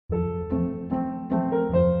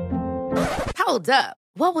Hold up.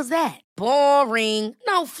 What was that? Boring.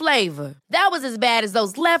 No flavor. That was as bad as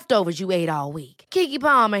those leftovers you ate all week. Keke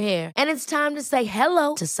Palmer here. And it's time to say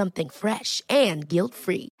hello to something fresh and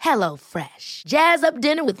guilt-free. Hello Fresh. Jazz up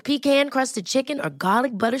dinner with pecan-crusted chicken or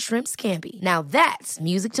garlic butter shrimp scampi. Now that's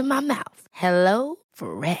music to my mouth. Hello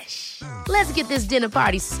Fresh. Let's get this dinner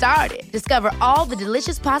party started. Discover all the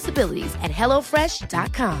delicious possibilities at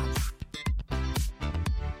hellofresh.com.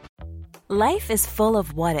 Life is full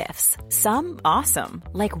of what-ifs. Some awesome,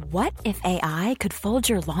 like what if AI could fold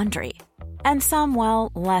your laundry? And some,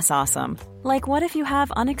 well, less awesome, like what if you have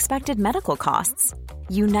unexpected medical costs?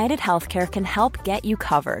 United Healthcare can help get you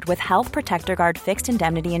covered with Health Protector Guard fixed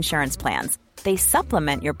indemnity insurance plans. They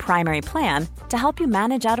supplement your primary plan to help you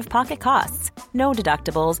manage out-of-pocket costs. No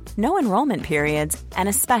deductibles, no enrollment periods, and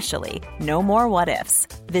especially no more what-ifs.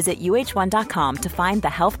 Visit uh1.com to find the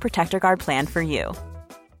Health Protector Guard plan for you.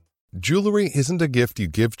 Jewelry isn't a gift you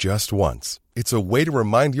give just once. It's a way to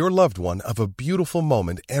remind your loved one of a beautiful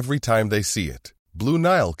moment every time they see it. Blue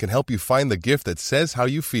Nile can help you find the gift that says how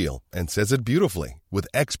you feel and says it beautifully, with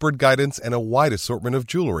expert guidance and a wide assortment of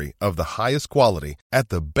jewelry of the highest quality at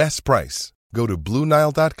the best price. Go to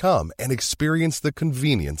BlueNile.com and experience the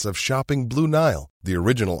convenience of shopping Blue Nile, the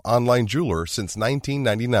original online jeweler since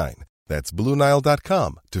 1999. That's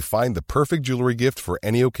BlueNile.com to find the perfect jewelry gift for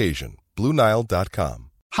any occasion. BlueNile.com.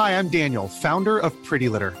 Hi, I'm Daniel, founder of Pretty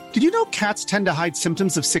Litter. Did you know cats tend to hide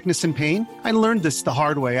symptoms of sickness and pain? I learned this the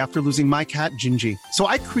hard way after losing my cat, Gingy. So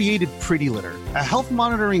I created Pretty Litter, a health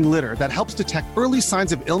monitoring litter that helps detect early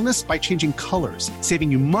signs of illness by changing colors, saving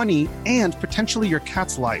you money and potentially your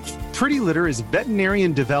cat's life. Pretty Litter is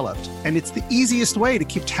veterinarian developed, and it's the easiest way to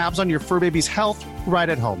keep tabs on your fur baby's health right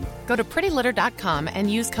at home. Go to prettylitter.com and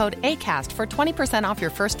use code ACAST for 20% off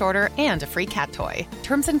your first order and a free cat toy.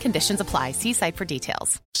 Terms and conditions apply. See site for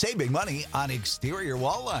details. Save big money on exterior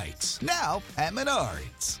wall lights. Now at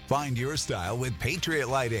Menards. Find your style with Patriot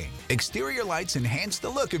Lighting. Exterior lights enhance the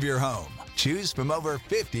look of your home. Choose from over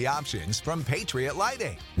 50 options from Patriot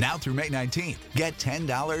Lighting. Now through May 19th, get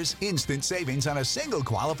 $10 instant savings on a single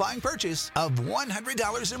qualifying purchase of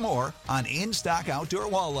 $100 or more on in-stock outdoor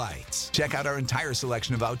wall lights. Check out our entire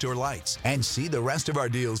selection of outdoor lights and see the rest of our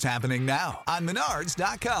deals happening now on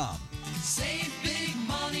Menards.com. Save big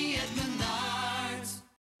money at Menards.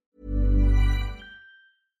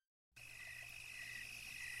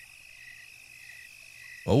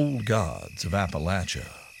 Old Gods of Appalachia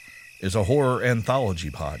is a horror anthology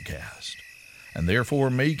podcast, and therefore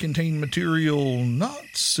may contain material not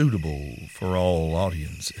suitable for all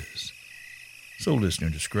audiences. So listener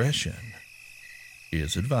discretion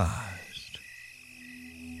is advised.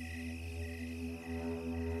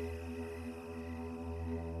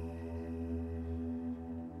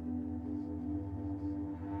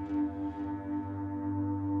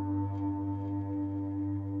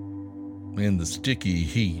 In the sticky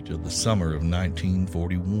heat of the summer of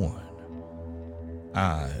 1941,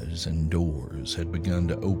 eyes and doors had begun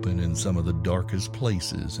to open in some of the darkest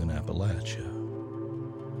places in Appalachia.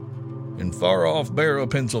 In far-off Barrow,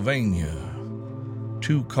 Pennsylvania,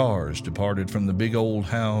 2 cars departed from the big old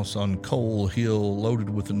house on Coal Hill loaded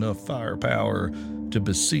with enough firepower to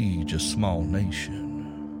besiege a small nation.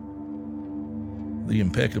 The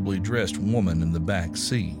impeccably dressed woman in the back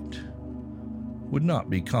seat would not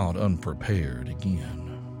be caught unprepared again.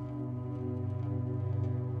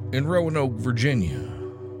 In Roanoke, Virginia,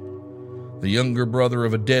 the younger brother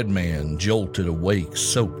of a dead man jolted awake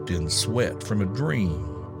soaked in sweat from a dream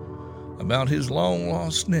about his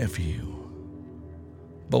long-lost nephew.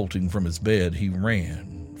 Bolting from his bed, he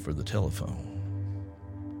ran for the telephone.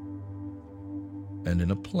 And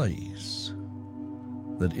in a place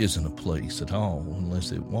that isn't a place at all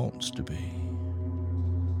unless it wants to be,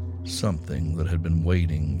 something that had been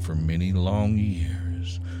waiting for many long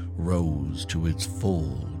years rose to its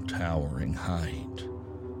full towering height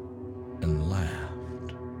and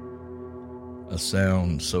laughed. A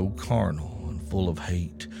sound so carnal and full of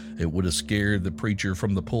hate it would have scared the preacher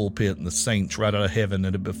from the pulpit and the saints right out of heaven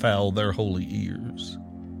and had befouled their holy ears.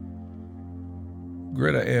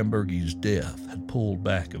 Greta Ambergy's death had pulled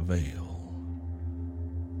back a veil,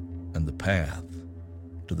 and the path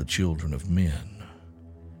to the children of men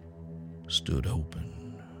stood open.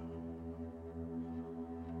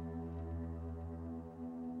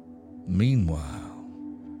 Meanwhile,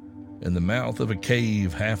 in the mouth of a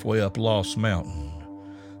cave halfway up Lost Mountain,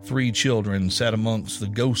 3 children sat amongst the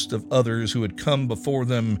ghosts of others who had come before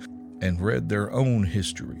them and read their own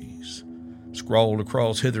histories, scrawled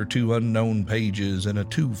across hitherto unknown pages in a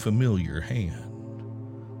too familiar hand.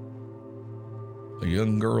 A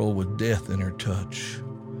young girl with death in her touch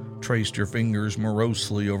traced her fingers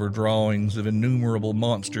morosely over drawings of innumerable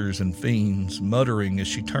monsters and fiends, muttering as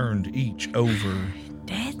she turned each over.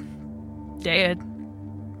 Dead.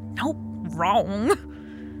 Nope, wrong.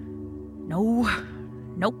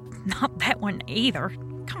 Nope, not that one either.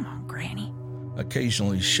 Come on, Granny.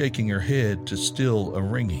 Occasionally shaking her head to still a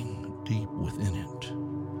ringing deep within it.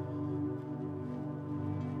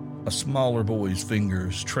 A smaller boy's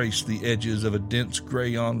fingers traced the edges of a dense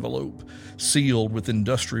gray envelope sealed with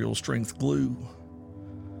industrial-strength glue.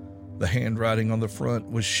 The handwriting on the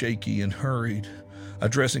front was shaky and hurried,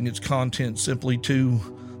 addressing its contents simply to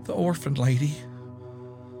the orphan lady.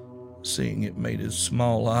 Seeing it made his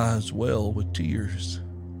small eyes well with tears.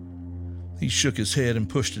 He shook his head and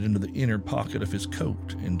pushed it into the inner pocket of his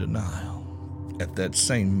coat in denial. At that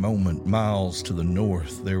same moment, miles to the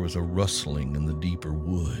north, there was a rustling in the deeper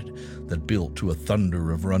wood that built to a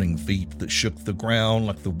thunder of running feet that shook the ground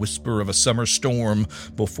like the whisper of a summer storm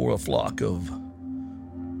before a flock of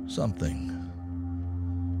something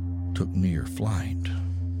took near flight.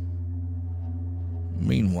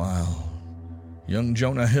 Meanwhile, young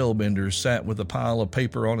Jonah Hellbender sat with a pile of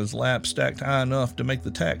paper on his lap stacked high enough to make the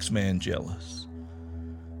tax man jealous.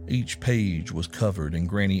 Each page was covered in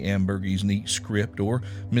Granny Ambergy's neat script or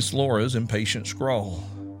Miss Laura's impatient scrawl,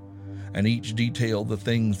 and each detailed the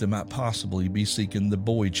things that might possibly be seeking the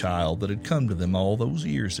boy child that had come to them all those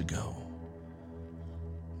years ago.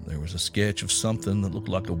 There was a sketch of something that looked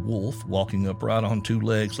like a wolf walking upright on two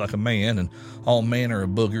legs like a man, and all manner of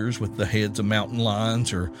boogers with the heads of mountain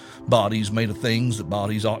lions or bodies made of things that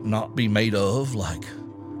bodies ought not be made of, like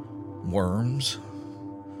worms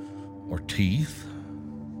or teeth.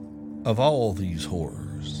 Of all these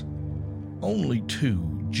horrors, only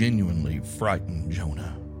two genuinely frightened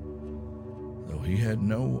Jonah, though he had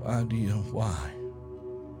no idea why.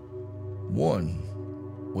 One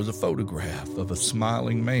was a photograph of a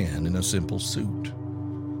smiling man in a simple suit.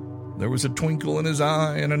 There was a twinkle in his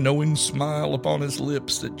eye and a knowing smile upon his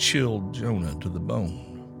lips that chilled Jonah to the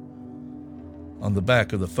bone. On the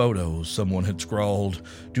back of the photo, someone had scrawled,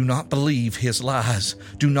 "Do not believe his lies.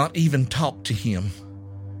 Do not even talk to him."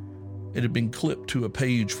 It had been clipped to a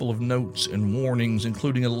page full of notes and warnings,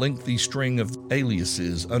 including a lengthy string of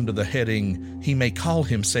aliases under the heading, "He may call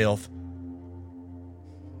himself."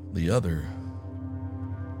 The other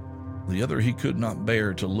he could not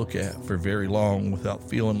bear to look at for very long without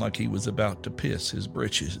feeling like he was about to piss his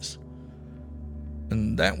britches.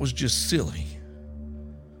 And that was just silly.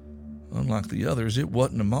 Unlike the others, it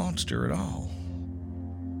wasn't a monster at all.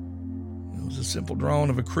 It was a simple drawing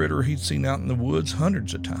of a critter he'd seen out in the woods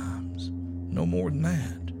hundreds of times. No more than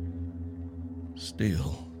that.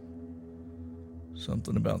 Still,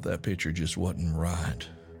 something about that picture just wasn't right.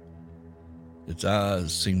 Its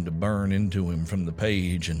eyes seemed to burn into him from the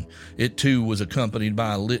page, and it too was accompanied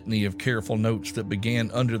by a litany of careful notes that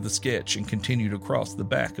began under the sketch and continued across the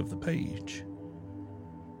back of the page.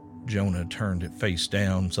 Jonah turned it face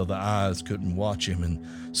down so the eyes couldn't watch him and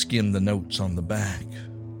skimmed the notes on the back.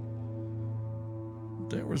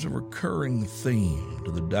 There was a recurring theme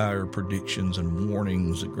to the dire predictions and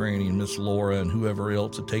warnings that Granny and Miss Laura and whoever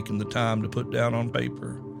else had taken the time to put down on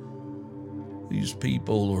paper. These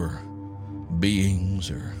people or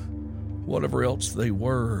beings or whatever else they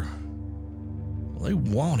were, they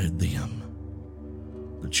wanted them.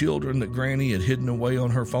 The children that Granny had hidden away on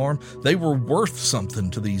her farm, they were worth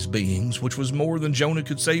something to these beings, which was more than Jonah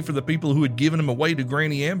could say for the people who had given him away to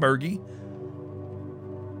Granny Ambergy.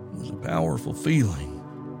 It was a powerful feeling.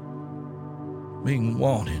 Being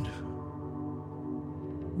wanted.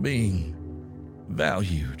 Being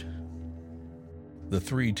valued. The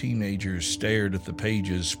three teenagers stared at the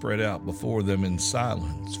pages spread out before them in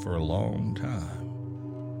silence for a long time.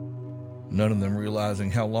 None of them realizing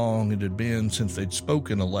how long it had been since they'd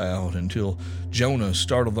spoken aloud until Jonah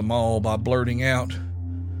startled them all by blurting out,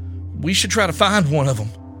 "We should try to find one of them.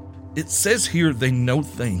 It says here they know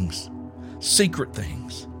things, secret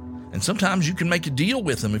things, and sometimes you can make a deal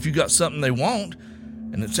with them if you got something they want,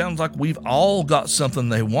 and it sounds like we've all got something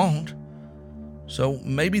they want. So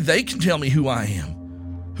maybe they can tell me who I am,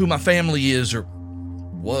 who my family is, or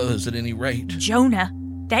was at any rate." Jonah,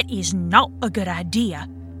 that is not a good idea.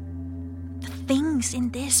 The things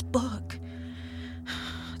in this book,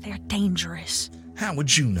 they're dangerous. How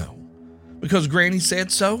would you know? Because Granny said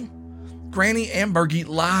so? Granny Ambergy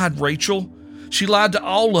lied, Rachel. She lied to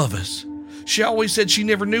all of us. She always said she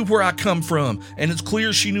never knew where I come from, and it's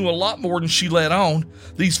clear she knew a lot more than she let on.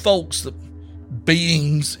 These folks, the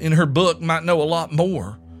beings in her book, might know a lot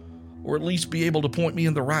more, or at least be able to point me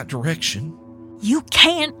in the right direction. You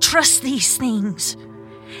can't trust these things.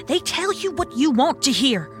 They tell you what you want to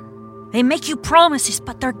hear. They make you promises,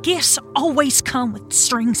 but their gifts always come with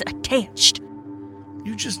strings attached.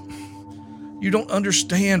 You don't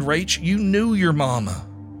understand, Rach. You knew your mama.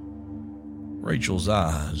 Rachel's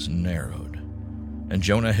eyes narrowed, and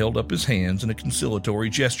Jonah held up his hands in a conciliatory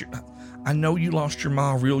gesture. I know you lost your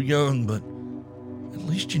ma real young, but at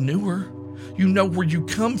least you knew her. You know where you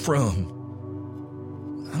come from.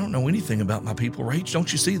 I don't know anything about my people, Rach.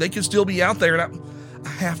 Don't you see? They could still be out there, and I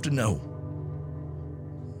have to know.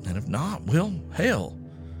 And if not, well, hell,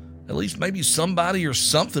 at least maybe somebody or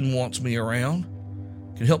something wants me around.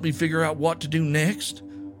 Can help me figure out what to do next.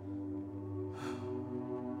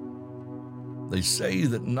 They say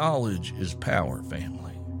that knowledge is power,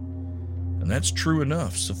 family. And that's true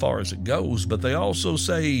enough so far as it goes, but they also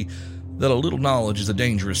say that a little knowledge is a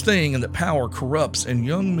dangerous thing and that power corrupts, and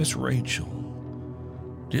young Miss Rachel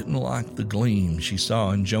didn't like the gleam she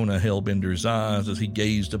saw in Jonah Hellbender's eyes as he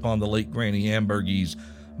gazed upon the late Granny Ambergy's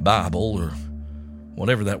Bible, or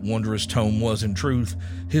whatever that wondrous tome was in truth.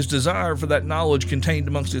 His desire for that knowledge contained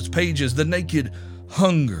amongst its pages, the naked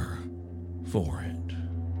hunger for it,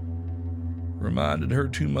 reminded her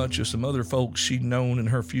too much of some other folks she'd known in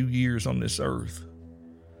her few years on this earth.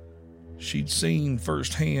 She'd seen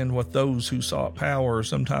firsthand what those who sought power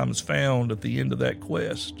sometimes found at the end of that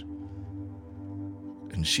quest.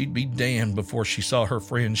 And she'd be damned before she saw her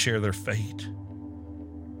friends share their fate.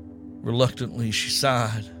 Reluctantly, she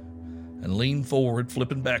sighed and leaned forward,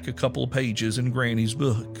 flipping back a couple of pages in Granny's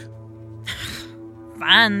book.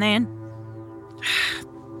 Fine, then.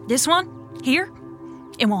 This one, here,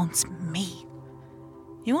 it wants me.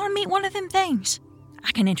 You want to meet one of them things?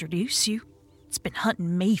 I can introduce you. It's been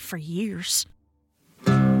hunting me for years.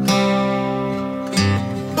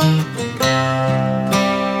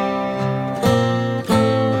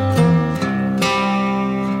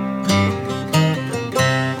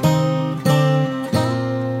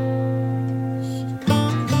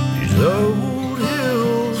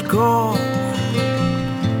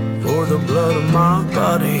 Blood of my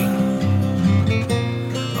body,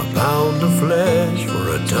 a pound of flesh for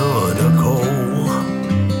a ton of coal.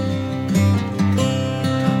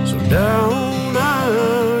 So down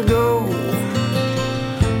I go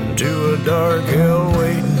into a dark hell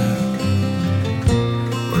waiting,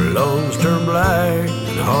 where lungs turn black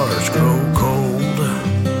and hearts grow cold.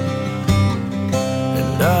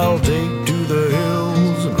 And I'll take to the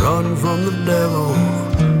hills and run from the devil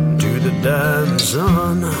to the dying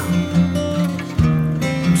sun.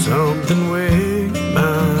 Something wicked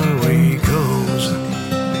my way comes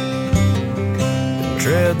and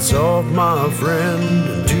treads off, my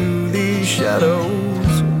friend, into these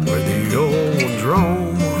shadows where the old ones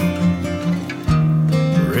roam.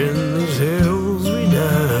 For in these hills we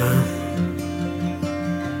die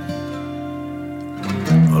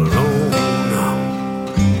alone.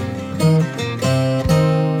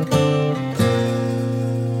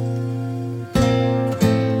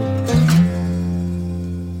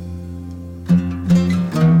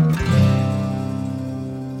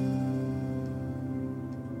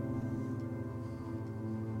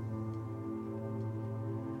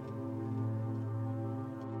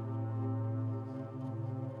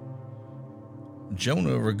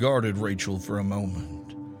 Jonah regarded Rachel for a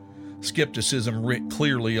moment. Skepticism writ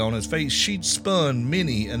clearly on his face. She'd spun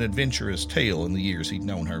many an adventurous tale in the years he'd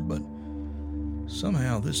known her, but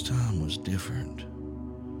somehow this time was different.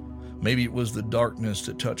 Maybe it was the darkness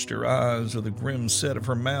that touched her eyes, or the grim set of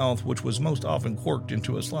her mouth, which was most often quirked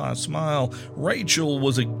into a sly smile. Rachel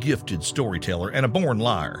was a gifted storyteller and a born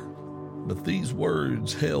liar, but these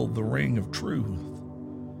words held the ring of truth.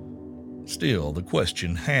 Still, the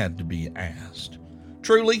question had to be asked.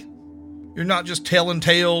 Truly, you're not just telling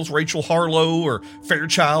tales, Rachel Harlow or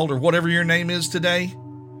Fairchild or whatever your name is today?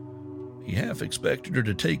 He half expected her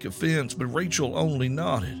to take offense, but Rachel only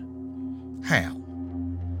nodded. How?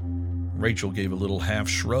 Rachel gave a little half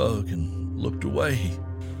shrug and looked away.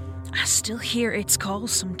 I still hear its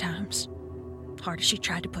calls sometimes. Hard as she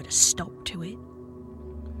tried to put a stop to it.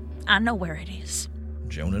 I know where it is.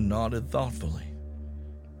 Jonah nodded thoughtfully.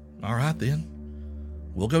 All right, then.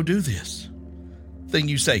 We'll go do this. Thing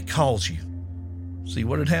you say calls you. See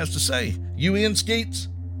what it has to say. You in, Skeets?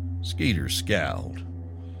 Skeeter scowled.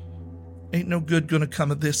 Ain't no good gonna come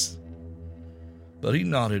of this. But he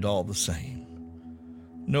nodded all the same.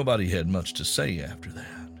 Nobody had much to say after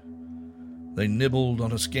that. They nibbled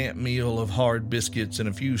on a scant meal of hard biscuits and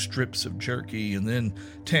a few strips of jerky, and then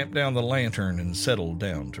tamped down the lantern and settled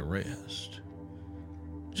down to rest.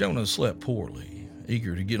 Jonah slept poorly,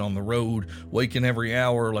 eager to get on the road, waking every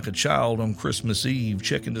hour like a child on Christmas Eve,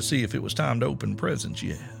 checking to see if it was time to open presents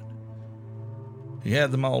yet. He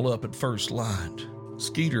had them all up at first light,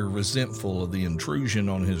 Skeeter resentful of the intrusion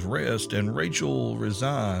on his rest, and Rachel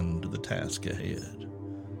resigned to the task ahead.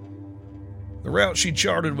 The route she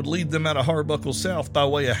charted would lead them out of Harbuckle south by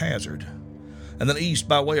way of Hazard, and then east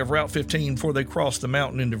by way of Route 15 before they crossed the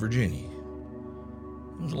mountain into Virginia.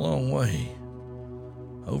 It was a long way,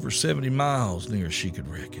 over 70 miles near as she could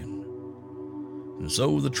reckon. And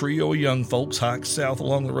so the trio of young folks hiked south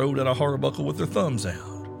along the road out of Harbuckle with their thumbs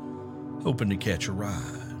out, hoping to catch a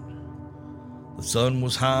ride. The sun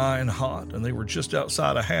was high and hot, and they were just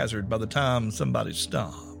outside of Hazard by the time somebody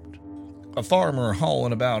stopped. A farmer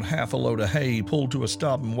hauling about half a load of hay pulled to a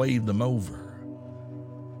stop and waved them over.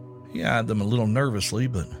 He eyed them a little nervously,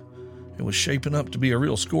 but it was shaping up to be a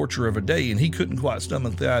real scorcher of a day, and he couldn't quite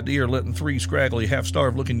stomach the idea of letting 3 scraggly,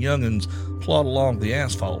 half-starved-looking young'uns plod along the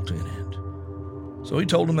asphalt in it. So he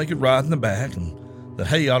told them they could ride in the back, and that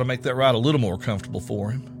hay ought to make that ride a little more comfortable for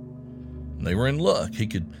him. And they were in luck. He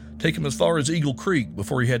could take him as far as Eagle Creek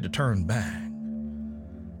before he had to turn back.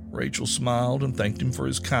 Rachel smiled and thanked him for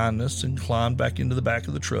his kindness and climbed back into the back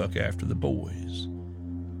of the truck after the boys.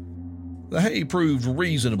 The hay proved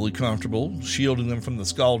reasonably comfortable, shielding them from the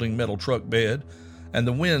scalding metal truck bed, and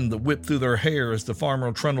the wind that whipped through their hair as the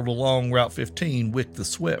farmer trundled along Route 15 wicked the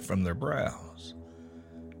sweat from their brows.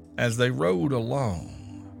 As they rode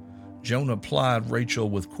along, Jonah plied Rachel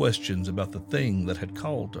with questions about the thing that had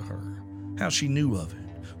called to her, how she knew of it,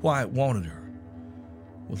 why it wanted her.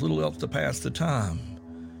 With little else to pass the time,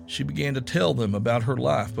 she began to tell them about her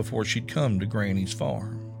life before she'd come to Granny's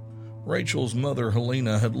farm. Rachel's mother,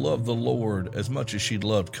 Helena, had loved the Lord as much as she'd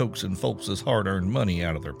loved coaxing folks' hard-earned money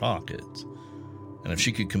out of their pockets. And if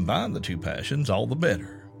she could combine the two passions, all the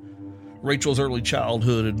better. Rachel's early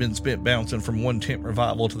childhood had been spent bouncing from one tent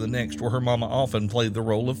revival to the next, where her mama often played the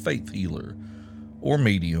role of faith healer, or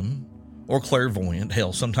medium, or clairvoyant,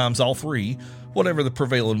 hell, sometimes all three, whatever the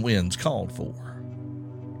prevailing winds called for.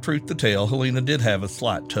 Truth to tell, Helena did have a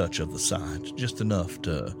slight touch of the sight, just enough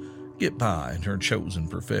to get by in her chosen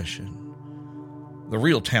profession. The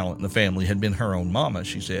real talent in the family had been her own mama,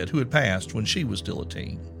 she said, who had passed when she was still a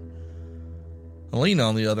teen. Helena,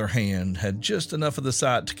 on the other hand, had just enough of the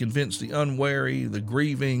sight to convince the unwary, the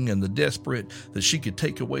grieving, and the desperate that she could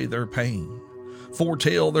take away their pain,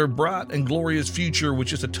 foretell their bright and glorious future with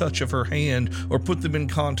just a touch of her hand, or put them in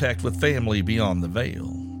contact with family beyond the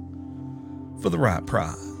veil. For the right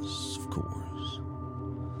price, of course.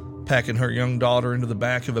 Packing her young daughter into the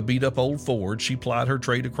back of a beat-up old Ford, she plied her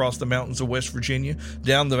trade across the mountains of West Virginia,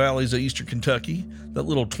 down the valleys of eastern Kentucky, that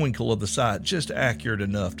little twinkle of the sight just accurate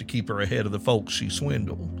enough to keep her ahead of the folks she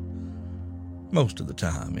swindled. Most of the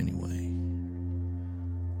time, anyway.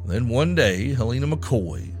 Then one day, Helena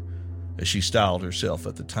McCoy, as she styled herself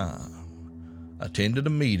at the time, attended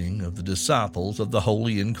a meeting of the disciples of the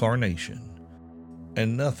Holy Incarnation,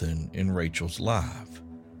 and nothing in Rachel's life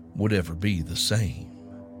would ever be the same.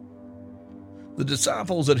 The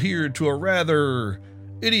disciples adhered to a rather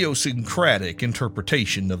idiosyncratic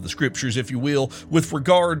interpretation of the Scriptures, if you will, with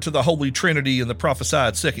regard to the Holy Trinity and the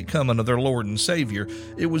prophesied second coming of their Lord and Savior.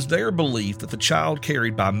 It was their belief that the child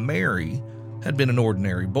carried by Mary had been an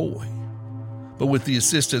ordinary boy, but with the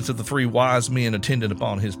assistance of the 3 wise men attendant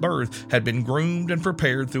upon his birth, had been groomed and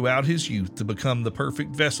prepared throughout his youth to become the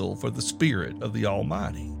perfect vessel for the Spirit of the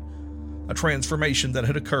Almighty. A transformation that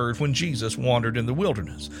had occurred when Jesus wandered in the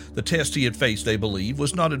wilderness. The test he had faced, they believe,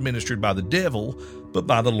 was not administered by the devil, but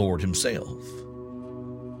by the Lord himself.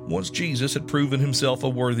 Once Jesus had proven himself a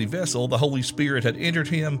worthy vessel, the Holy Spirit had entered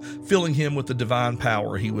him, filling him with the divine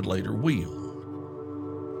power he would later wield.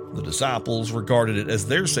 The disciples regarded it as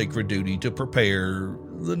their sacred duty to prepare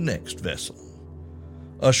the next vessel,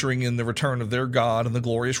 ushering in the return of their God and the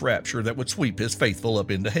glorious rapture that would sweep his faithful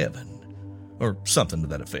up into heaven, or something to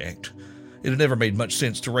that effect. It had never made much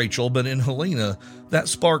sense to Rachel, but in Helena, that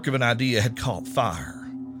spark of an idea had caught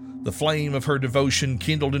fire. The flame of her devotion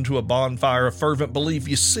kindled into a bonfire of fervent belief.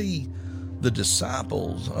 You see, the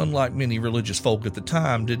disciples, unlike many religious folk at the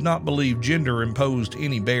time, did not believe gender imposed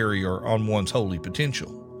any barrier on one's holy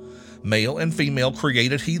potential. Male and female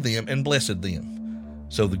created he them and blessed them,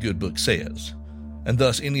 so the good book says, and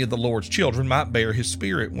thus any of the Lord's children might bear his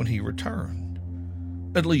Spirit when he returned,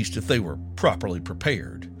 at least if they were properly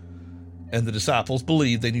prepared. And the disciples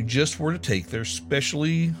believed they knew just where to take their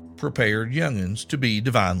specially prepared young'uns to be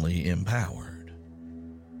divinely empowered.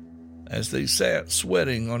 As they sat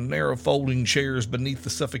sweating on narrow folding chairs beneath the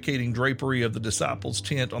suffocating drapery of the disciples'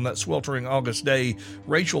 tent on that sweltering August day,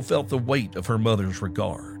 Rachel felt the weight of her mother's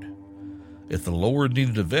regard. If the Lord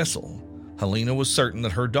needed a vessel, Helena was certain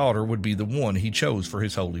that her daughter would be the one he chose for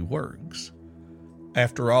his holy works.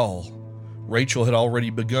 After all, Rachel had already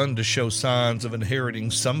begun to show signs of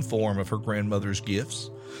inheriting some form of her grandmother's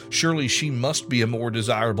gifts. Surely she must be a more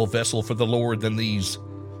desirable vessel for the Lord than these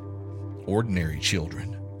ordinary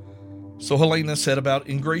children. So Helena set about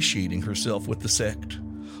ingratiating herself with the sect,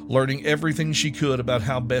 learning everything she could about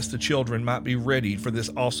how best the children might be readied for this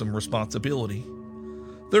awesome responsibility.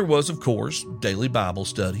 There was, of course, daily Bible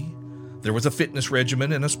study. There was a fitness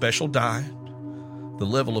regimen and a special diet. The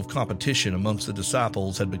level of competition amongst the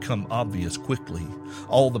disciples had become obvious quickly.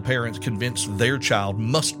 All the parents convinced their child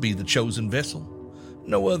must be the chosen vessel.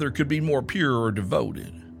 No other could be more pure or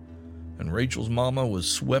devoted. And Rachel's mama was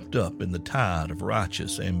swept up in the tide of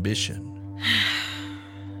righteous ambition.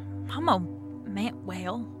 Mama meant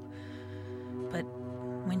well, but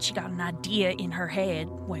when she got an idea in her head,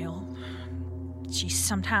 well, she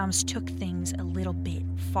sometimes took things a little bit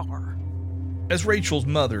far. As Rachel's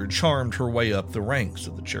mother charmed her way up the ranks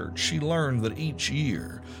of the church, she learned that each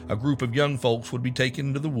year a group of young folks would be taken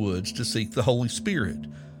into the woods to seek the Holy Spirit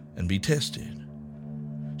and be tested.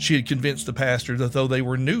 She had convinced the pastor that though they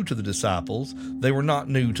were new to the disciples, they were not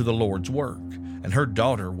new to the Lord's work, and her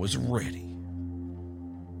daughter was ready.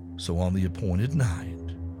 So on the appointed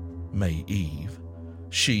night, May Eve,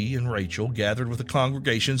 she and Rachel gathered with the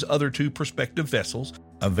congregation's other two prospective vessels,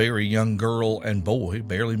 a very young girl and boy,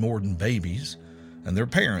 barely more than babies, and their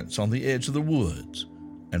parents on the edge of the woods,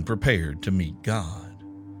 and prepared to meet God.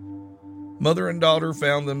 Mother and daughter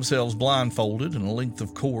found themselves blindfolded and a length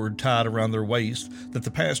of cord tied around their waist that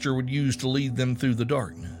the pastor would use to lead them through the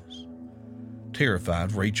darkness.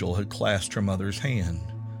 Terrified, Rachel had clasped her mother's hand,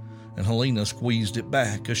 and Helena squeezed it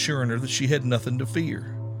back, assuring her that she had nothing to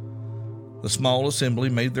fear. The small assembly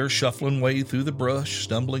made their shuffling way through the brush,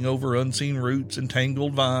 stumbling over unseen roots and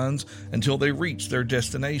tangled vines until they reached their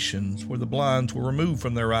destinations, where the blinds were removed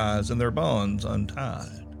from their eyes and their bonds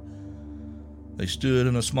untied. They stood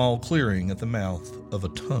in a small clearing at the mouth of a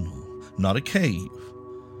tunnel, not a cave,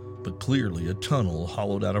 but clearly a tunnel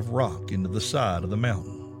hollowed out of rock into the side of the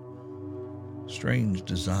mountain. Strange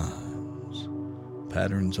designs,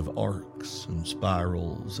 patterns of arcs and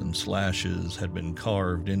spirals and slashes had been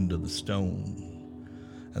carved into the stone,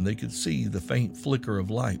 and they could see the faint flicker of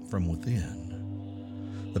light from within.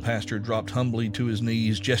 The pastor dropped humbly to his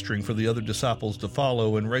knees, gesturing for the other disciples to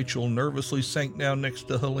follow, and Rachel nervously sank down next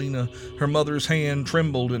to Helena. Her mother's hand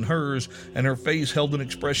trembled in hers, and her face held an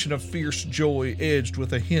expression of fierce joy edged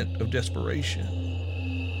with a hint of desperation.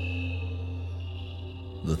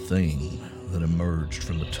 The thing that emerged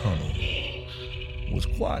from the tunnel was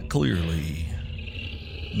quite clearly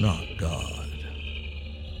not God.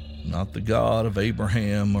 Not the God of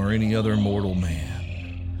Abraham or any other mortal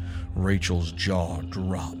man. Rachel's jaw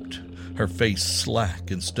dropped, her face slack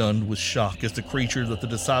and stunned with shock as the creature that the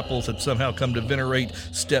disciples had somehow come to venerate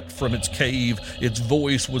stepped from its cave. Its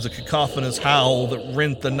voice was a cacophonous howl that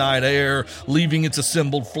rent the night air, leaving its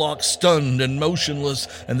assembled flock stunned and motionless,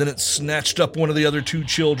 and then it snatched up one of the other two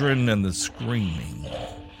children, and the screaming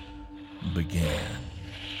began.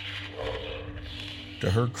 To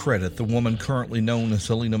her credit, the woman currently known as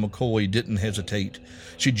Helena McCoy didn't hesitate.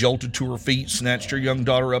 She jolted to her feet, snatched her young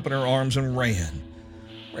daughter up in her arms, and ran.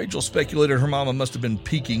 Rachel speculated her mama must have been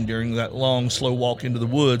peeking during that long, slow walk into the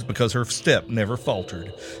woods because her step never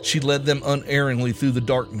faltered. She led them unerringly through the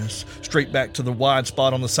darkness, straight back to the wide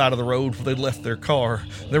spot on the side of the road where they'd left their car.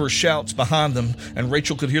 There were shouts behind them, and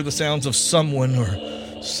Rachel could hear the sounds of someone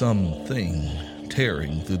or something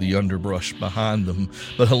tearing through the underbrush behind them.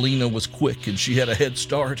 But Helena was quick, and she had a head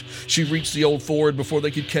start. She reached the old Ford before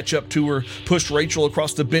they could catch up to her, pushed Rachel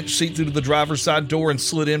across the bench seat through to the driver's side door, and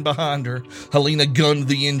slid in behind her. Helena gunned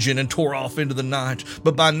the engine and tore off into the night,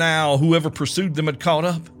 but by now, whoever pursued them had caught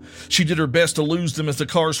up. She did her best to lose them as the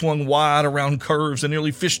car swung wide around curves and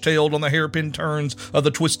nearly fishtailed on the hairpin turns of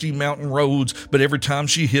the twisty mountain roads, but every time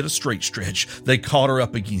she hit a straight stretch, they caught her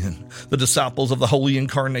up again. The disciples of the Holy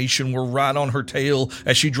Incarnation were right on her tail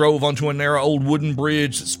as she drove onto a narrow old wooden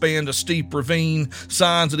bridge that spanned a steep ravine.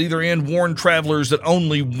 Signs at either end warned travelers that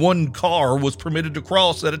only one car was permitted to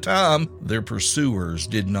cross at a time. Their pursuers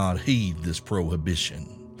did not heed this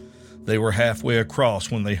prohibition. They were halfway across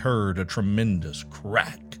when they heard a tremendous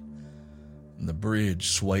crack. The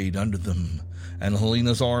bridge swayed under them, and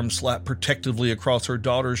Helena's arm slapped protectively across her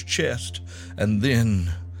daughter's chest, and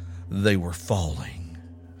then they were falling.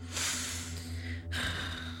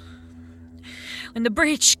 When the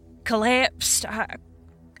bridge collapsed, I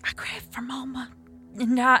grabbed for Mama,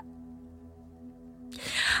 and I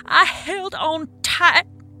held on tight.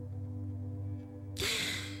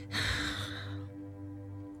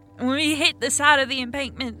 When we hit the side of the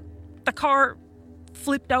embankment, the car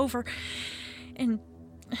flipped over and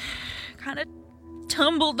kind of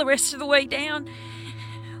tumbled the rest of the way down.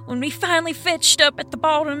 When we finally fetched up at the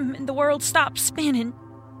bottom and the world stopped spinning,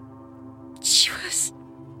 I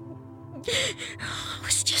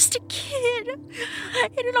was just a kid.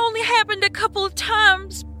 It had only happened a couple of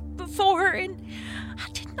times before, and I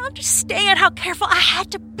didn't understand how careful I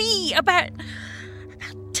had to be about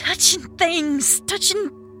touching things, touching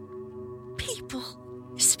people,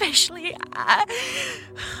 especially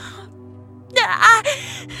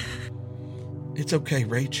It's okay,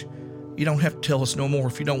 Rach. You don't have to tell us no more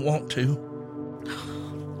if you don't want to.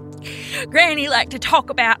 Granny liked to talk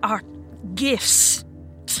about our gifts.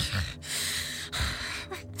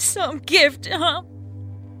 Some gift, huh?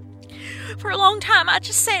 For a long time, I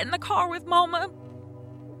just sat in the car with Mama.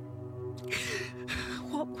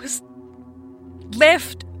 What was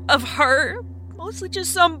left of her, mostly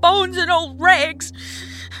just some bones and old rags.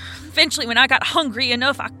 Eventually, when I got hungry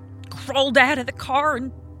enough, I crawled out of the car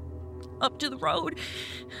and up to the road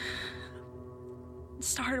and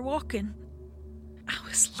started walking. I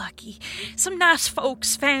was lucky. Some nice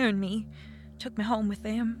folks found me, took me home with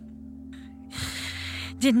them.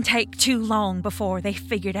 Didn't take too long before they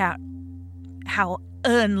figured out how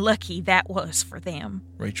unlucky that was for them.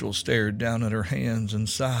 Rachel stared down at her hands and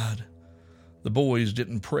sighed. The boys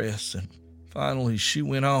didn't press, and finally she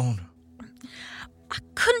went on. I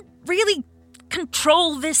couldn't really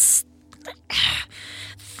control this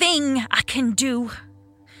thing I can do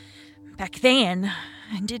back then,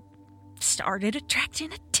 and it started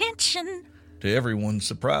attracting attention. To everyone's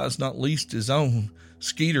surprise, not least his own,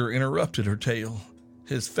 Skeeter interrupted her tale,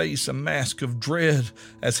 his face a mask of dread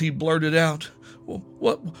as he blurted out,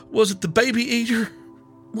 "What was it, the baby eater?"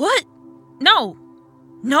 What?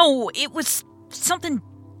 No, it was something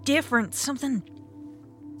different, something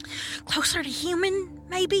closer to human,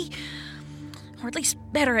 maybe? Or at least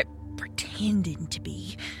better at pretending to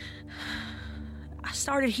be. I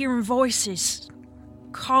started hearing voices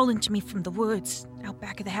calling to me from the woods out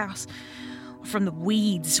back of the house, or from the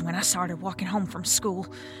weeds when I started walking home from school.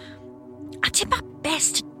 I did my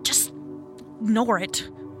best to just ignore it.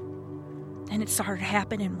 And it started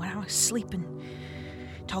happening when I was sleeping,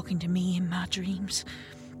 talking to me in my dreams.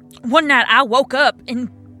 One night I woke up and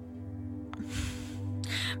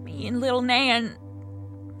me and little Nan,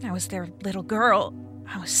 I was their little girl,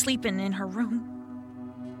 I was sleeping in her room.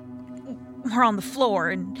 We're on the floor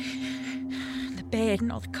and the bed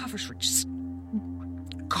and all the covers were just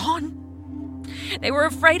gone. They were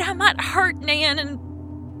afraid I might hurt Nan,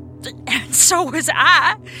 and so was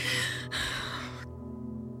I.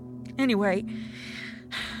 Anyway,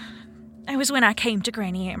 that was when I came to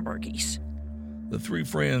Granny Ambergy's. The three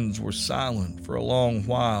friends were silent for a long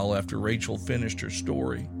while after Rachel finished her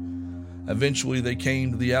story. Eventually, they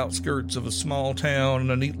came to the outskirts of a small town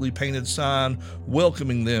and a neatly painted sign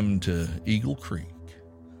welcoming them to Eagle Creek.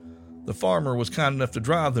 The farmer was kind enough to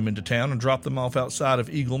drive them into town and drop them off outside of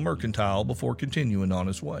Eagle Mercantile before continuing on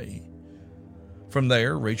his way. From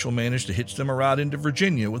there, Rachel managed to hitch them a ride into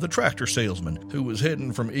Virginia with a tractor salesman who was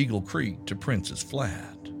heading from Eagle Creek to Prince's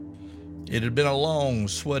Flat. It had been a long,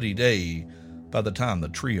 sweaty day by the time the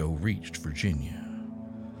trio reached Virginia.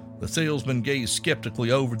 The salesman gazed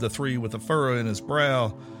skeptically over the three with a furrow in his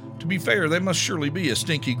brow. To be fair, they must surely be a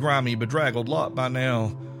stinky, grimy, bedraggled lot by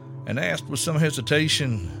now, and asked with some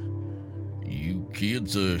hesitation, "You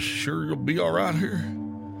kids, sure you'll be all right here?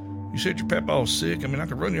 You said your papa's sick. I mean, I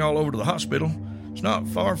could run you all over to the hospital. It's not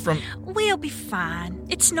far from..." "We'll be fine.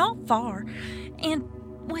 It's not far. And,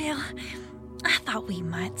 well, I thought we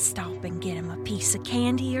might stop and get him a piece of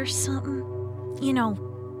candy or something. You know,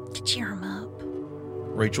 to cheer him up."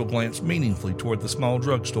 Rachel glanced meaningfully toward the small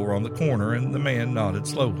drugstore on the corner, and the man nodded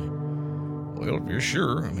slowly. "Well, if you're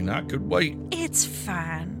sure, I mean, I could wait." "It's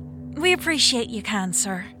fine. We appreciate you, kind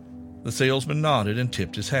sir." The salesman nodded and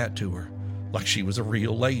tipped his hat to her, like she was a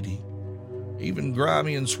real lady. Even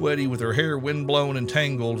grimy and sweaty, with her hair windblown and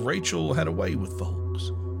tangled, Rachel had a way with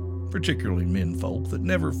folks, particularly menfolk, that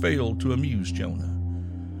never failed to amuse Jonah.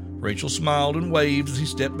 Rachel smiled and waved as he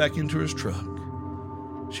stepped back into his truck.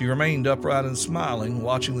 She remained upright and smiling,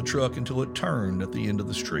 watching the truck until it turned at the end of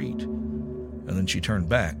the street, and then she turned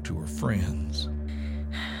back to her friends.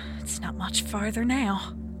 "It's not much farther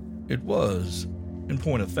now." It was, in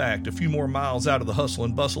point of fact, a few more miles out of the hustle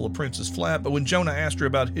and bustle of Prince's Flat, but when Jonah asked her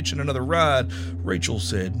about hitching another ride, Rachel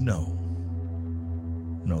said no.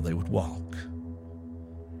 No, they would walk.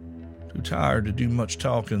 Too tired to do much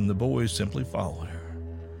talking, the boys simply followed her,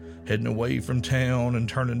 heading away from town and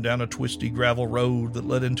turning down a twisty gravel road that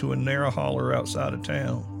led into a narrow holler outside of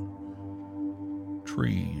town.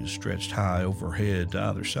 Trees stretched high overhead to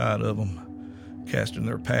either side of them, casting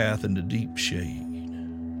their path into deep shade.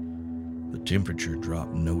 The temperature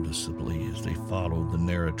dropped noticeably as they followed the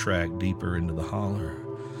narrow track deeper into the holler,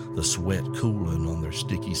 the sweat cooling on their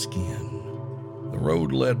sticky skin. The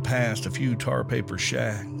road led past a few tar paper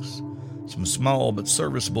shacks, some small but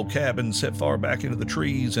serviceable cabins set far back into the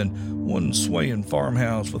trees, and one swaying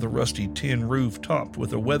farmhouse with a rusty tin roof topped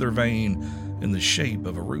with a weather vane in the shape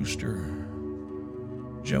of a rooster.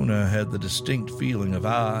 Jonah had the distinct feeling of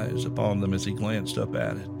eyes upon them as he glanced up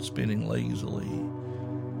at it, spinning lazily,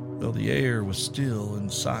 though the air was still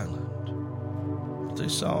and silent. But they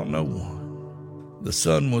saw no one. The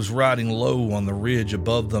sun was riding low on the ridge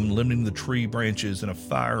above them, limiting the tree branches in a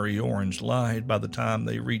fiery orange light by the time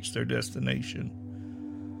they reached their destination.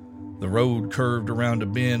 The road curved around a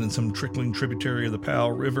bend in some trickling tributary of the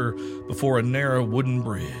Powell River before a narrow wooden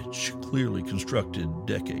bridge, clearly constructed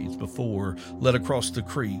decades before, led across the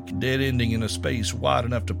creek, dead-ending in a space wide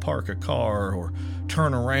enough to park a car or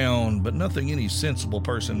turn around, but nothing any sensible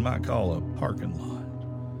person might call a parking lot.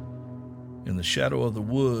 In the shadow of the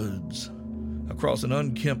woods, across an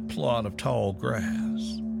unkempt plot of tall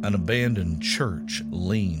grass, an abandoned church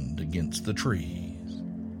leaned against the trees.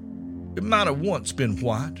 It might have once been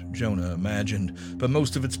white, Jonah imagined, but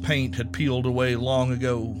most of its paint had peeled away long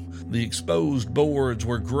ago. The exposed boards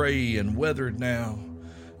were gray and weathered now.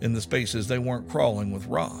 In the spaces they weren't crawling with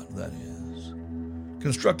rot, that is.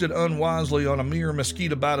 Constructed unwisely on a mere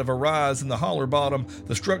mosquito bite of a rise in the holler bottom,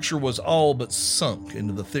 the structure was all but sunk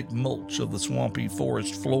into the thick mulch of the swampy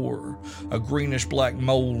forest floor, a greenish-black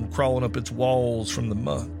mold crawling up its walls from the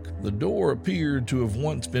muck. The door appeared to have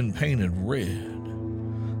once been painted red,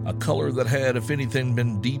 a color that had, if anything,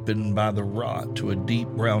 been deepened by the rot to a deep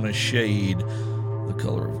brownish shade, the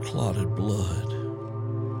color of clotted blood.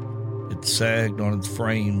 It sagged on its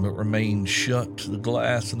frame but remained shut. The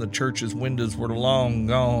glass in the church's windows were long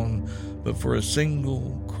gone, but for a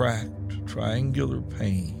single cracked triangular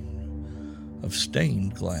pane of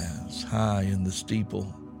stained glass high in the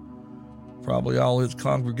steeple, probably all his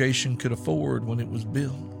congregation could afford when it was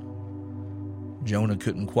built. Jonah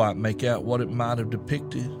couldn't quite make out what it might have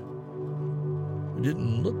depicted. It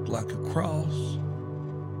didn't look like a cross.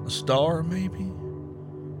 A star, maybe?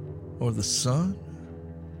 Or the sun?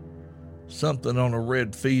 Something on a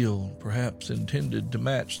red field, perhaps intended to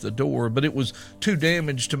match the door, but it was too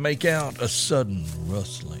damaged to make out. A sudden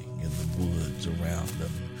rustling in the woods around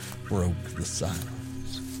them broke the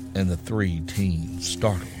silence, and the three teens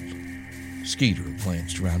startled. Skeeter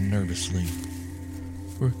glanced around nervously.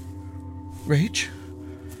 Rach?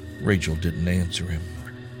 Rachel didn't answer him.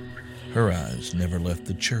 Her eyes never left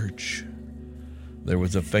the church. There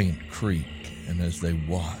was a faint creak, and as they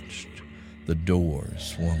watched, the door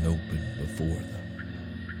swung open before them.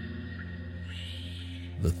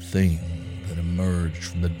 The thing that emerged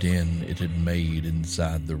from the den it had made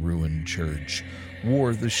inside the ruined church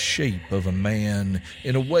wore the shape of a man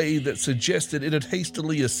in a way that suggested it had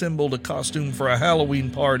hastily assembled a costume for a Halloween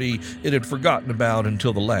party it had forgotten about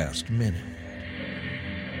until the last minute.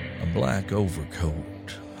 A black overcoat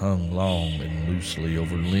hung long and loosely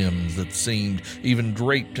over limbs that seemed, even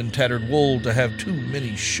draped in tattered wool, to have too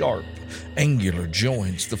many sharp, angular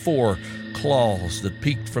joints. The four claws that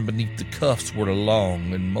peeked from beneath the cuffs were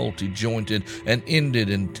long and multi-jointed and ended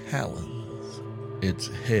in talons. Its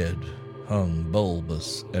head hung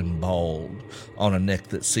bulbous and bald on a neck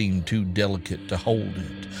that seemed too delicate to hold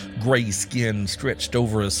it. Gray skin stretched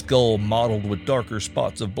over a skull mottled with darker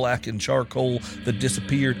spots of black and charcoal that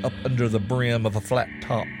disappeared up under the brim of a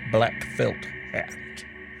flat-top black felt hat.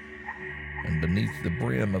 And beneath the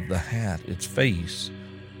brim of the hat, its face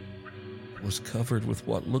was covered with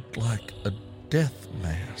what looked like a death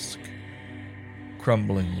mask.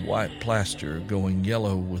 Crumbling white plaster going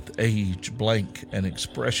yellow with age, blank and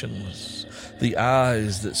expressionless. The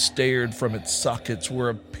eyes that stared from its sockets were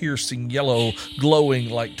a piercing yellow,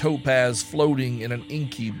 glowing like topaz floating in an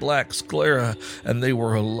inky black sclera, and they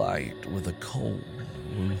were alight with a cold,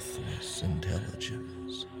 ruthless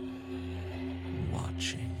intelligence.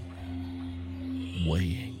 Watching,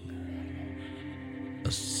 weighing,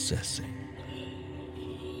 assessing.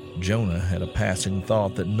 Jonah had a passing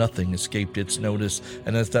thought that nothing escaped its notice,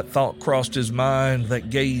 and as that thought crossed his mind, that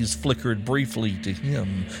gaze flickered briefly to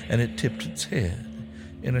him, and it tipped its head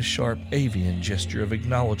in a sharp avian gesture of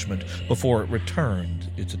acknowledgement before it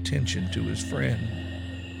returned its attention to his friend.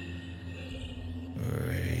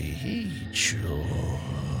 Rachel,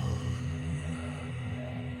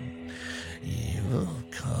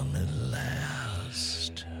 you've come at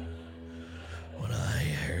last. When I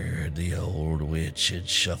heard the old witch had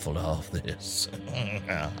shuffled off this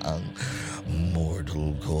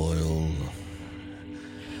mortal coil,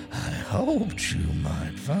 I hoped you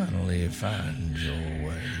might finally find your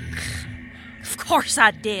way. course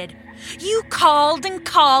I did. You called and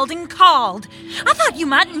called and called. I thought you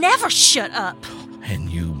might never shut up. And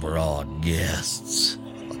you brought guests.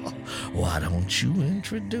 Why don't you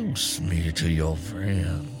introduce me to your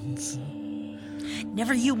friends?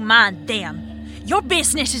 Never you mind them. Your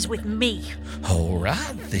business is with me. All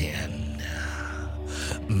right, then.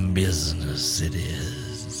 Business it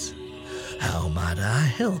is. How might I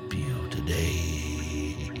help you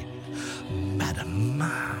today, madam?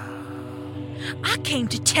 I came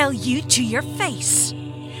to tell you to your face.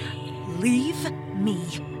 Leave me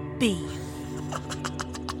be.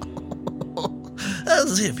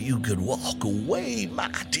 As if you could walk away,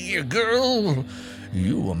 my dear girl.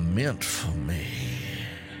 You were meant for me.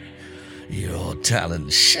 Your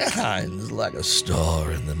talent shines like a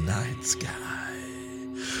star in the night sky.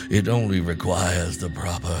 It only requires the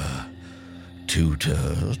proper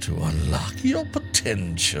tutor to unlock your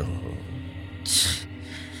potential.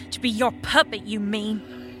 To be your puppet, you mean?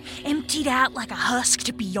 Emptied out like a husk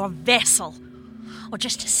to be your vessel. Or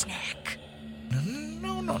just a snack.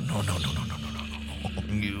 No.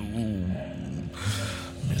 You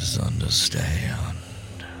misunderstand.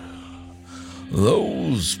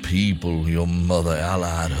 Those people your mother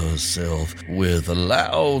allied herself with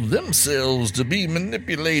allowed themselves to be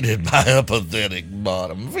manipulated by a pathetic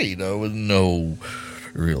bottom feeder with no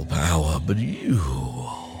real power. But you,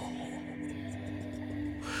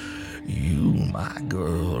 my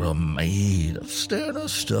girl, are made of sterner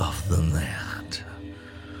stuff than that.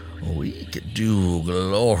 We could do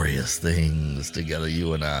glorious things together,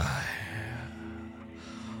 you and I.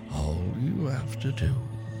 All you have to do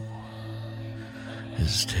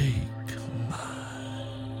is take my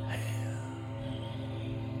hand.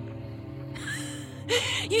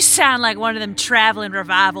 You sound like one of them traveling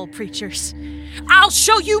revival preachers. I'll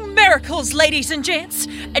show you miracles, ladies and gents,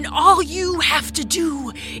 and all you have to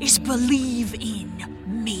do is believe in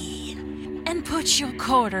me and put your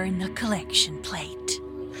quarter in the collection plate.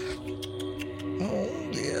 Oh,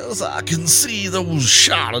 yes, I can see those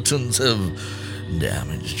charlatans have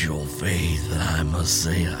damaged your faith, and I must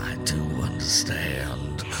say I do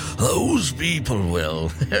understand. Those people,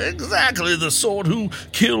 well, exactly the sort who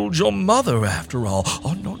killed your mother, after all.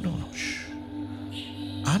 Oh, no, shh.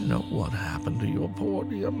 I know what happened to your poor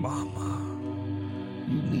dear mama.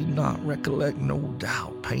 You need not recollect, no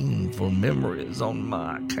doubt, painful memories on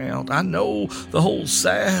my account. I know the whole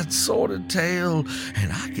sad, sordid tale,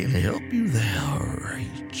 and I can help you there,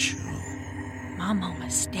 Rachel. My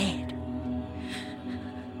mama's dead.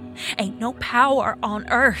 Ain't no power on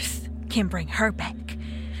earth can bring her back.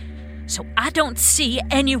 So I don't see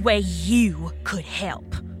any way you could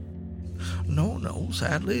help. No,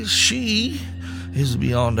 sadly, she is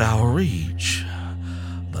beyond our reach.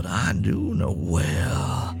 But I do know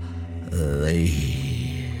where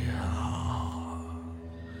they are.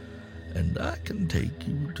 And I can take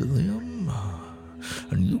you to them.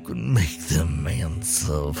 And you can make them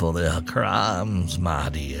answer for their crimes, my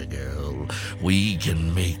dear girl. We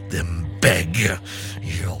can make them beg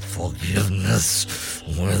your forgiveness.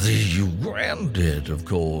 Whether you grant it, of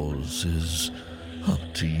course, is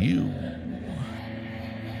up to you.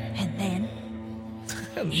 And then?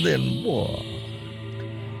 And then what?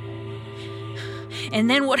 And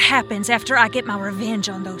then what happens after I get my revenge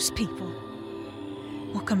on those people?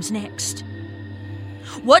 What comes next?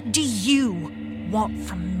 What do you want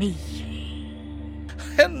from me?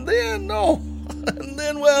 And then,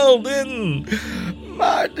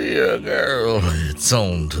 my dear girl, it's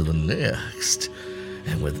on to the next.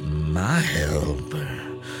 And with my help,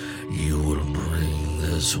 you will bring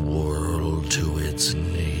this world to its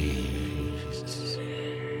knees.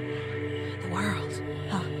 The world,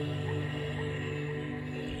 huh?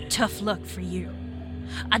 Tough luck for you.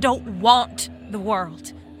 I don't want the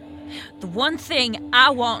world. The one thing I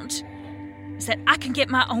want is that I can get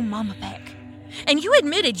my own mama back. And you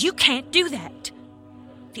admitted you can't do that.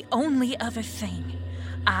 The only other thing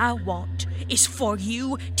I want is for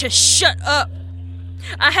you to shut up.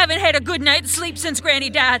 I haven't had a good night's sleep since Granny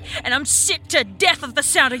died, and I'm sick to death of the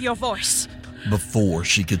sound of your voice. Before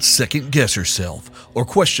she could second-guess herself or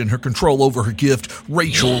question her control over her gift,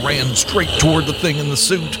 Rachel ran straight toward the thing in the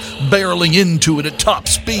suit, barreling into it at top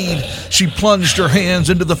speed. She plunged her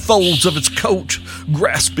hands into the folds of its coat,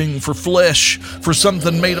 grasping for flesh, for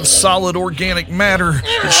something made of solid organic matter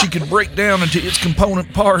that she could break down into its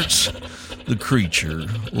component parts. The creature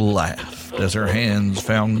laughed as her hands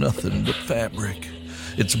found nothing but fabric,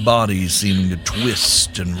 its body seeming to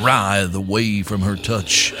twist and writhe away from her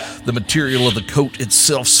touch, the material of the coat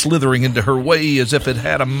itself slithering into her way as if it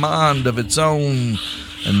had a mind of its own.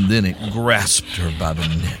 And then it grasped her by the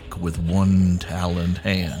neck with one taloned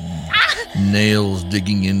hand, nails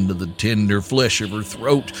digging into the tender flesh of her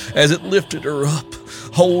throat as it lifted her up,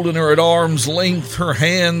 holding her at arm's length, her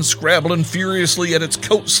hands scrabbling furiously at its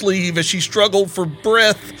coat sleeve as she struggled for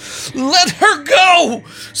breath. "Let her go!"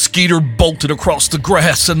 Skeeter bolted across the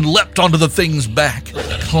grass and leapt onto the thing's back,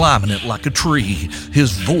 climbing it like a tree,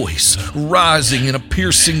 his voice rising in a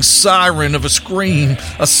piercing siren of a scream,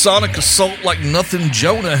 a sonic assault like nothing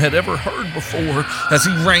Jonah had ever heard before as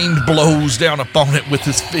he rained blows down upon it with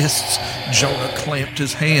his fists. Jonah clamped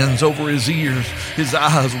his hands over his ears, his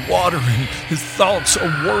eyes watering, his thoughts a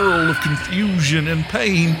whirl of confusion and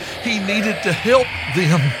pain. He needed to help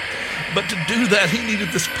them, but to do that, he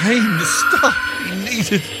needed this pain to stop.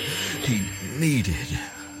 He needed.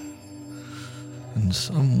 And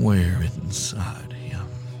somewhere inside him,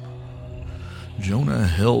 Jonah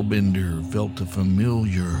Hellbender felt a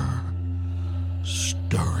familiar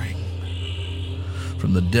stirring.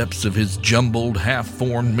 From the depths of his jumbled,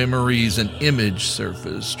 half-formed memories, an image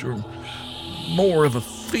surfaced, or more of a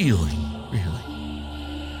feeling, really.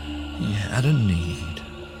 He had a need,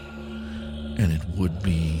 and it would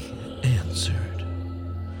be answered.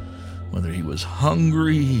 Whether he was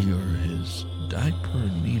hungry, or his diaper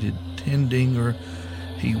needed tending, or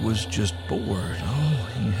he was just bored, all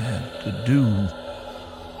he had to do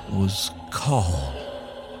was call.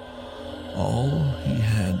 All he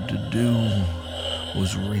had to do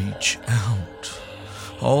was reach out.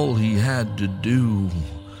 All he had to do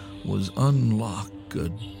was unlock a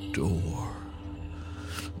door.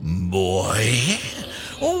 "Boy,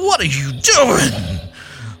 what are you doing?"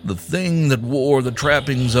 The thing that wore the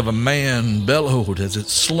trappings of a man bellowed as it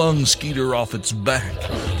slung Skeeter off its back.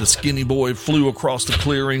 The skinny boy flew across the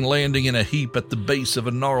clearing, landing in a heap at the base of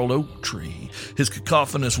a gnarled oak tree. His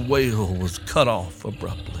cacophonous wail was cut off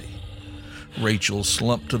abruptly. Rachel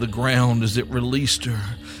slumped to the ground as it released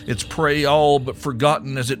her, its prey all but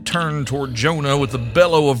forgotten as it turned toward Jonah with a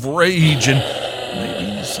bellow of rage and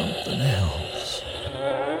maybe something else.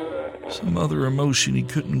 Some other emotion he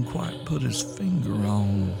couldn't quite put his finger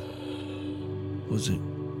on. Was it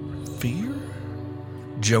fear?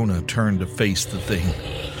 Jonah turned to face the thing,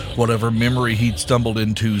 whatever memory he'd stumbled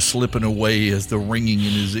into slipping away as the ringing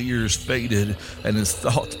in his ears faded and his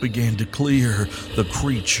thoughts began to clear. The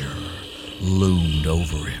creature loomed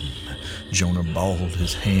over him. Jonah balled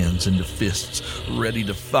his hands into fists, ready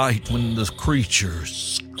to fight when the creature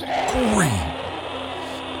screamed.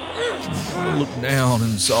 Jonah looked down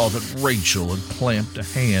and saw that Rachel had clamped a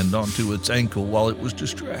hand onto its ankle while it was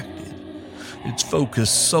distracted, its focus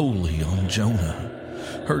solely on Jonah.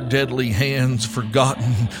 Her deadly hands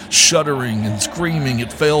forgotten, shuddering and screaming,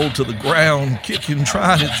 it fell to the ground, kicking,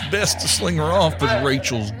 trying its best to sling her off, but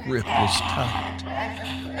Rachel's grip was tight.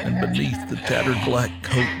 And beneath the tattered black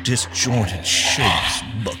coat, disjointed shapes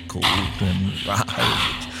buckled and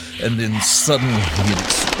writhed. And then suddenly it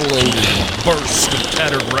exploded in a burst of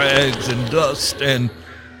tattered rags and dust and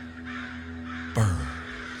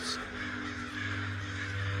birds.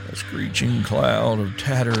 A screeching cloud of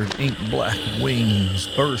tattered ink-black wings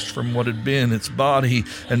burst from what had been its body,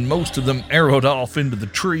 and most of them arrowed off into the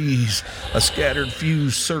trees. A scattered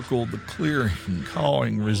few circled the clearing,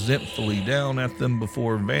 cawing resentfully down at them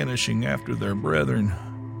before vanishing after their brethren.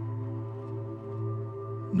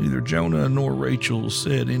 Neither Jonah nor Rachel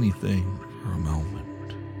said anything for a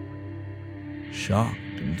moment, shocked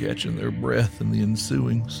and catching their breath in the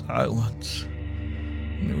ensuing silence.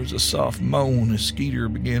 And there was a soft moan as Skeeter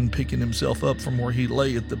began picking himself up from where he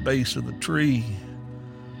lay at the base of the tree.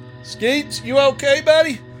 "Skeets, you okay,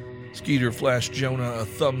 buddy?" Skeeter flashed Jonah a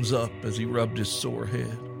thumbs up as he rubbed his sore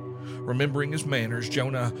head. Remembering his manners,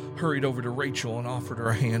 Jonah hurried over to Rachel and offered her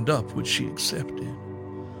a hand up, which she accepted.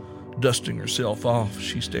 Dusting herself off,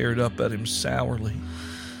 she stared up at him sourly.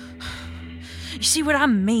 You see what I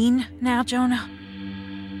mean now, Jonah?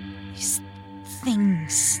 These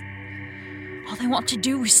things, all they want to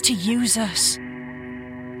do is to use us.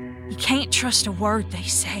 You can't trust a word they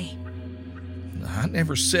say. I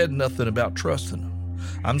never said nothing about trusting them.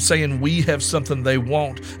 I'm saying we have something they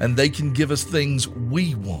want, and they can give us things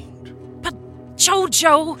we want. But,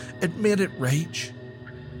 Jojo... Admit it, Rach.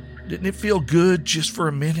 Didn't it feel good just for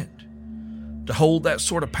a minute to hold that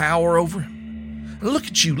sort of power over him? And look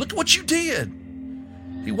at you. Look at what you did.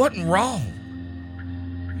 He wasn't wrong.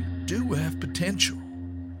 You do have potential.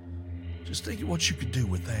 Just think of what you could do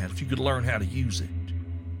with that if you could learn how to use it.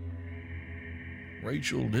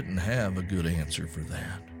 Rachel didn't have a good answer for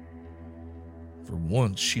that. For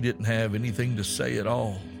once, she didn't have anything to say at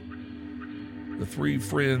all. The three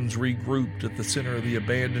friends regrouped at the center of the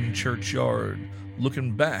abandoned churchyard.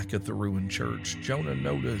 Looking back at the ruined church, Jonah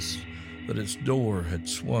noticed that its door had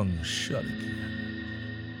swung shut again.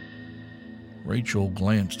 Rachel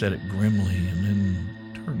glanced at it grimly and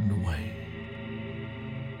then turned away.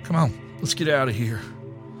 Come on, let's get out of here.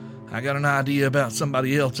 I got an idea about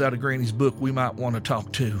somebody else out of Granny's book we might want to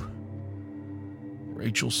talk to.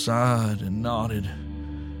 Rachel sighed and nodded,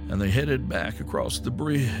 and they headed back across the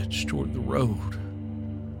bridge toward the road.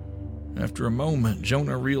 After a moment,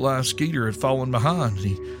 Jonah realized Skeeter had fallen behind.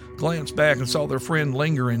 He glanced back and saw their friend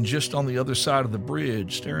lingering just on the other side of the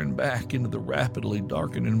bridge, staring back into the rapidly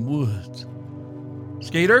darkening woods.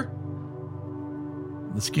 Skeeter?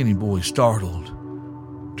 The skinny boy startled,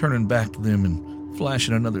 turning back to them and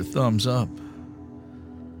flashing another thumbs up.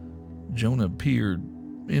 Jonah peered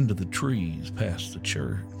into the trees past the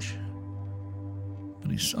church,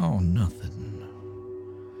 but he saw nothing.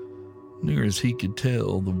 Near as he could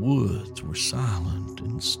tell, the woods were silent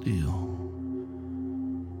and still.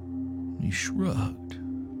 He shrugged,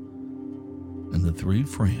 and the three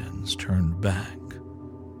friends turned back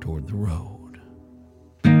toward the road.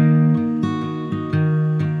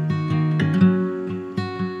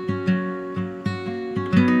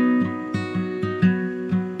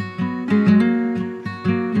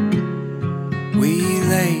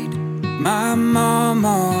 My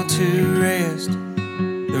mama to rest.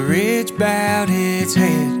 The ridge bowed its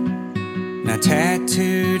head, and I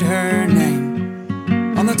tattooed her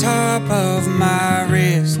name on the top of my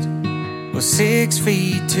wrist. Was 6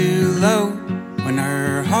 feet too low. When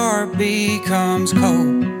her heart becomes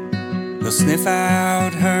cold, they'll sniff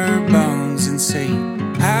out her bones and see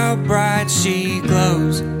how bright she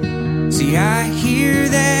glows. See, I hear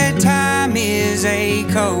that time is a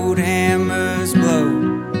cold hammer's blow.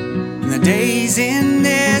 The days in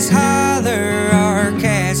this holler are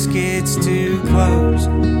caskets to close.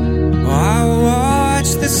 Oh, I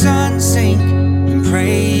watch the sun sink and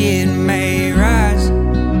pray it may rise,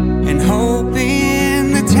 and hope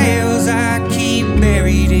in the tales I keep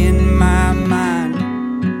buried in my mind.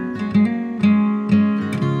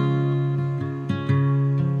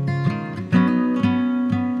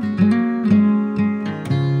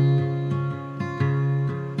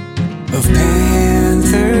 Of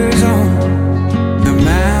panthers on the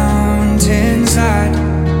mountainside,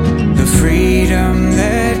 the freedom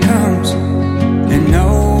that comes and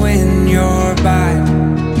knowing you're by.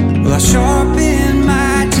 Well, I sharpen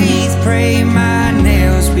my teeth, pray my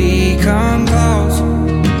nails become claws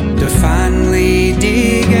to finally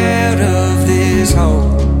dig out of this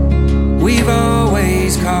hole we've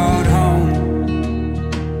always called home.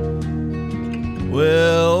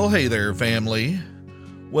 Well, hey there, family.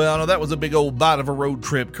 Well, no, that was a big old bite of a road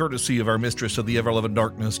trip courtesy of our mistress of the ever-loving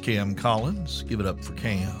darkness, Cam Collins. Give it up for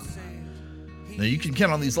Cam. Now, you can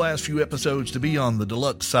count on these last few episodes to be on the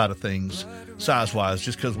deluxe side of things, size-wise,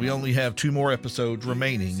 just because we only have 2 more episodes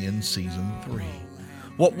remaining in Season 3.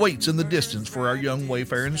 What waits in the distance for our young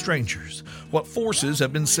wayfaring strangers? What forces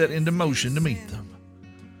have been set into motion to meet them?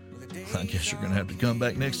 I guess you're going to have to come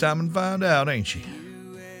back next time and find out, ain't you?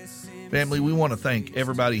 Family, we want to thank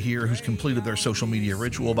everybody here who's completed their social media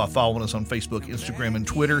ritual by following us on Facebook, Instagram, and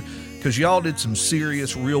Twitter, because y'all did some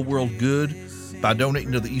serious real-world good by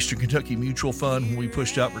donating to the Eastern Kentucky Mutual Fund when we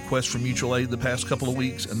pushed out requests for mutual aid the past couple of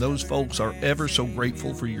weeks, and those folks are ever so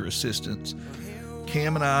grateful for your assistance.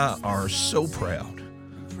 Cam and I are so proud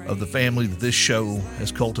of the family that this show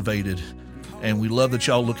has cultivated, and we love that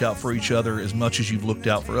y'all look out for each other as much as you've looked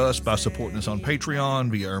out for us by supporting us on Patreon,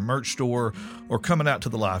 via our merch store, or coming out to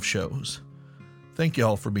the live shows. Thank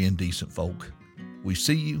y'all for being decent folk. We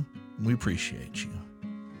see you, and we appreciate you.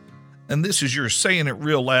 And this is your saying it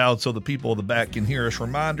real loud so the people in the back can hear us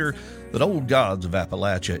reminder that Old Gods of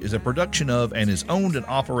Appalachia is a production of and is owned and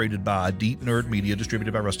operated by Deep Nerd Media,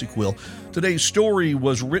 distributed by Rusty Quill. Today's story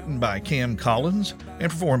was written by Cam Collins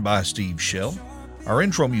and performed by Steve Shell. Our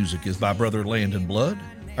intro music is by Brother Landon Blood.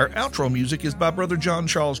 Our outro music is by Brother John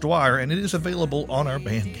Charles Dwyer, and it is available on our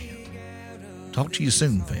Bandcamp. Talk to you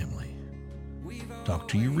soon, family. Talk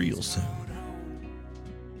to you real soon.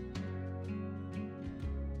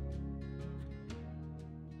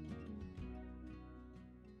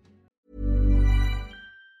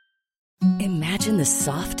 Imagine the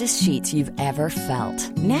softest sheets you've ever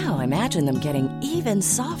felt. Now imagine them getting even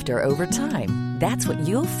softer over time. That's what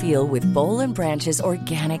you'll feel with Boll & Branch's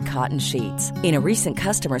organic cotton sheets. In a recent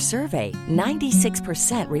customer survey,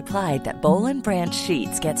 96% replied that Boll & Branch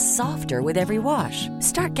sheets get softer with every wash.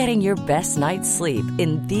 Start getting your best night's sleep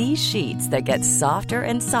in these sheets that get softer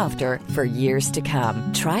and softer for years to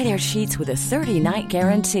come. Try their sheets with a 30-night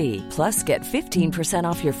guarantee. Plus, get 15%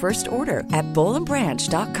 off your first order at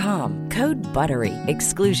bollandbranch.com. Code BUTTERY.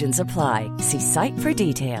 Exclusions apply. See site for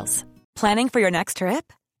details. Planning for your next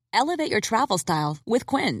trip? Elevate your travel style with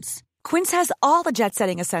Quince. Quince has all the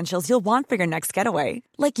jet-setting essentials you'll want for your next getaway,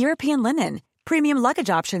 like European linen, premium luggage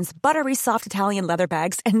options, buttery soft Italian leather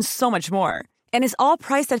bags, and so much more. And is all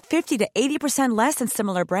priced at 50 to 80% less than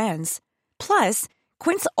similar brands. Plus,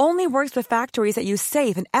 Quince only works with factories that use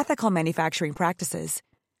safe and ethical manufacturing practices.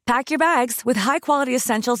 Pack your bags with high-quality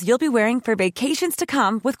essentials you'll be wearing for vacations to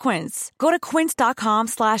come with Quince. Go to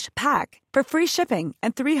quince.com/pack for free shipping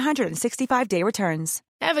and 365-day returns.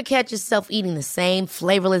 Ever catch yourself eating the same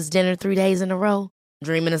flavorless dinner 3 days in a row?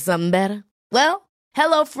 Dreaming of something better? Well,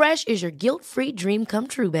 HelloFresh is your guilt-free dream come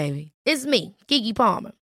true, baby. It's me, Keke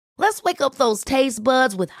Palmer. Let's wake up those taste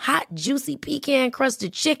buds with hot, juicy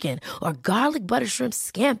pecan-crusted chicken or garlic butter shrimp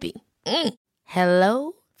scampi.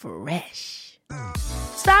 Hello Fresh.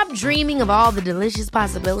 Stop dreaming of all the delicious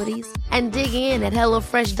possibilities and dig in at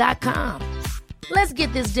HelloFresh.com. Let's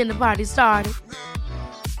get this dinner party started.